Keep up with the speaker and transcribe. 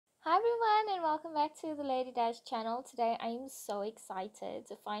Hi everyone and welcome back to the Lady Dash channel. Today I am so excited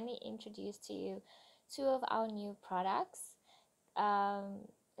to finally introduce to you two of our new products.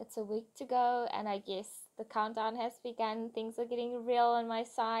 It's a week to go and I guess the countdown has begun. Things are getting real on my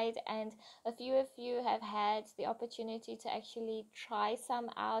side and a few of you have had the opportunity to actually try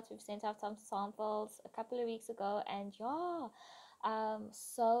some out. We've sent out some samples a couple of weeks ago and yeah,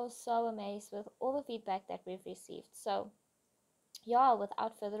 so amazed with all the feedback that we've received. So yeah,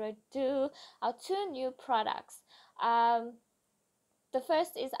 without further ado, our two new products. Um, the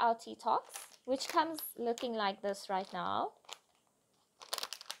first is our TeaTox, which comes looking like this right now.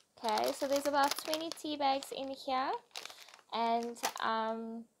 Okay, so there's about 20 tea bags in here. And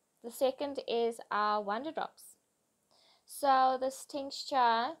the second is our Wonder Drops. So this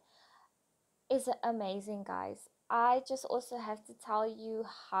tincture is amazing, guys. I just also have to tell you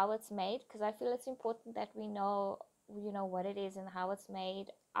how it's made because I feel it's important that we know, what it is and how it's made.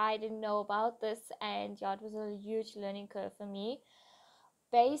 I didn't know about this, and yeah, it was a huge learning curve for me.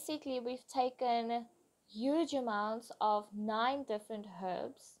 Basically, we've taken huge amounts of 9 different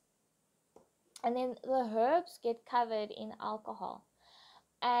herbs, and then the herbs get covered in alcohol,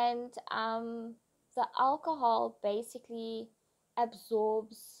 and the alcohol basically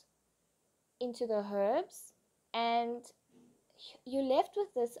absorbs into the herbs, and you're left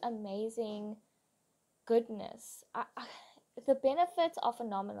with this amazing goodness. The benefits are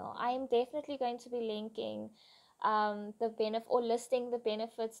phenomenal. I am definitely going to be linking the benefit or listing the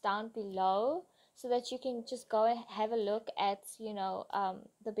benefits down below so that you can just go and have a look at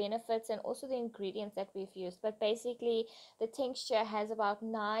the benefits and also the ingredients that we've used. But basically the tincture has about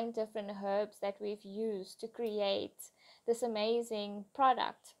 9 different herbs that we've used to create this amazing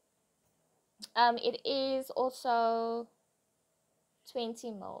product. It is also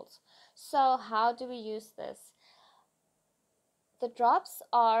 20 mils. So how do we use this? The drops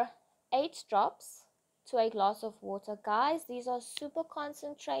are 8 drops to a glass of water. Guys, these are super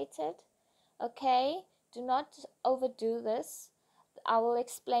concentrated, okay? Do not overdo this. I will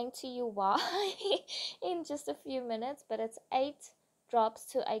explain to you why in just a few minutes, but it's 8 drops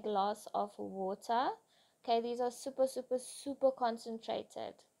to a glass of water. Okay, these are super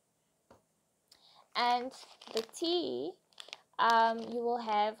concentrated. And the tea, you will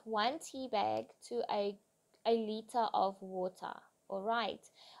have 1 tea bag to a liter of water. All right.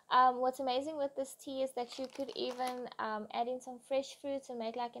 What's amazing with this tea is that you could even add in some fresh fruits and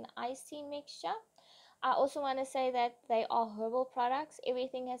make like an iced tea mixture. I also want to say that they are herbal products.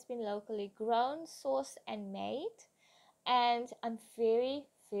 Everything has been locally grown, sourced, and made. And I'm very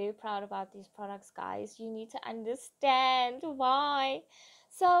proud about these products, guys. You need to understand why.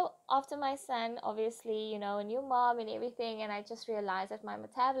 So after my son, obviously, a new mom and everything, and I just realized that my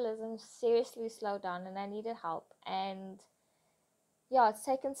metabolism seriously slowed down and I needed help. And yeah, it's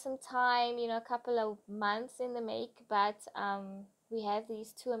taken some time, a couple of months in the make, but we have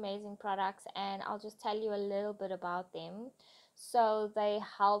these two amazing products and I'll just tell you a little bit about them. So they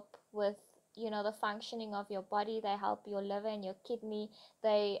help with, the functioning of your body. They help your liver and your kidney.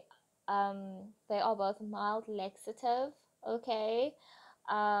 They are both mild laxative, okay?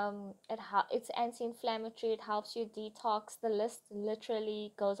 It's anti-inflammatory. It helps you detox. The list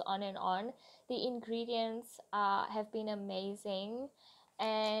literally goes on and on. The ingredients have been amazing,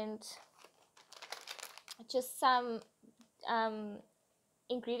 and just some um,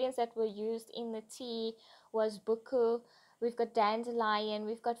 ingredients that were used in the tea was buku. We've got dandelion.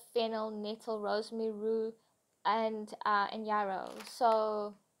 We've got fennel, nettle, rosemary, rue, and yarrow.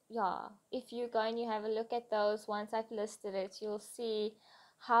 So yeah, if you go and you have a look at those, once I've listed it, you'll see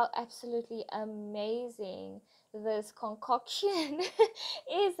how absolutely amazing this concoction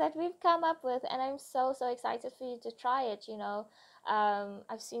is that we've come up with, and I'm so excited for you to try it.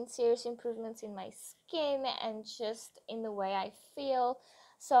 I've seen serious improvements in my skin and just in the way I feel.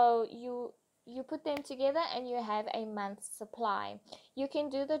 So you put them together and you have a month's supply. You can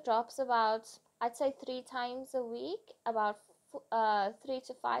do the drops about, I'd say, 3 times a week, about 3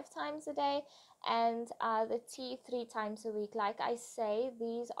 to 5 times a day, and the tea 3 times a week. Like I say,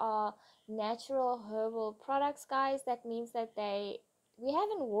 these are natural herbal products, guys. That means that we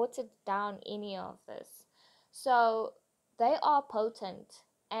haven't watered down any of this, so they are potent,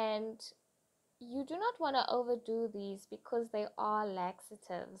 and you do not want to overdo these because they are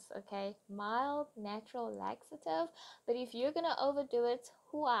laxatives, okay? Mild, natural laxative. But if you're going to overdo it,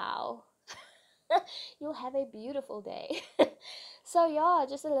 wow, you'll have a beautiful day. So yeah,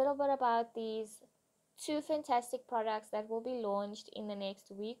 just a little bit about these two fantastic products that will be launched in the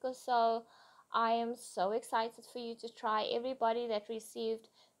next week or so. I am so excited for you to try. Everybody that received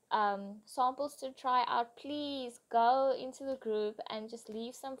samples to try out, please go into the group and just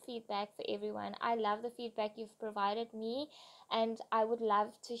leave some feedback for everyone. I love the feedback you've provided me, and I would love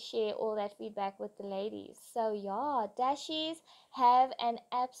to share all that feedback with the ladies. So yeah, dashies, have an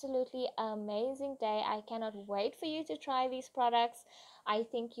absolutely amazing day. I cannot wait for you to try these products. I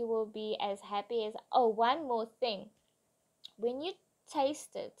think you will be as happy as, oh, one more thing, when you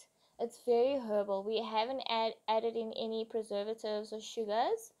taste it, it's very herbal. We haven't added in any preservatives or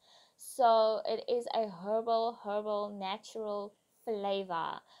sugars, so it is a herbal natural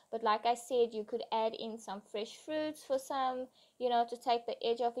flavor. But like I said, you could add in some fresh fruits for some, to take the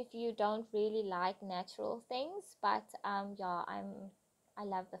edge off if you don't really like natural things. But yeah, I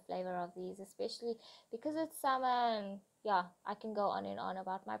love the flavor of these, especially because it's summer, and yeah, I can go on and on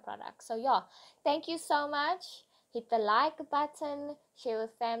about my products. So yeah, thank you so much. Hit the like button, share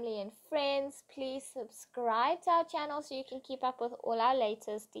with family and friends. Please subscribe to our channel so you can keep up with all our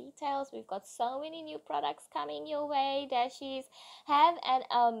latest details. We've got so many new products coming your way, Dashies. Have an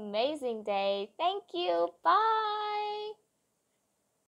amazing day. Thank you. Bye.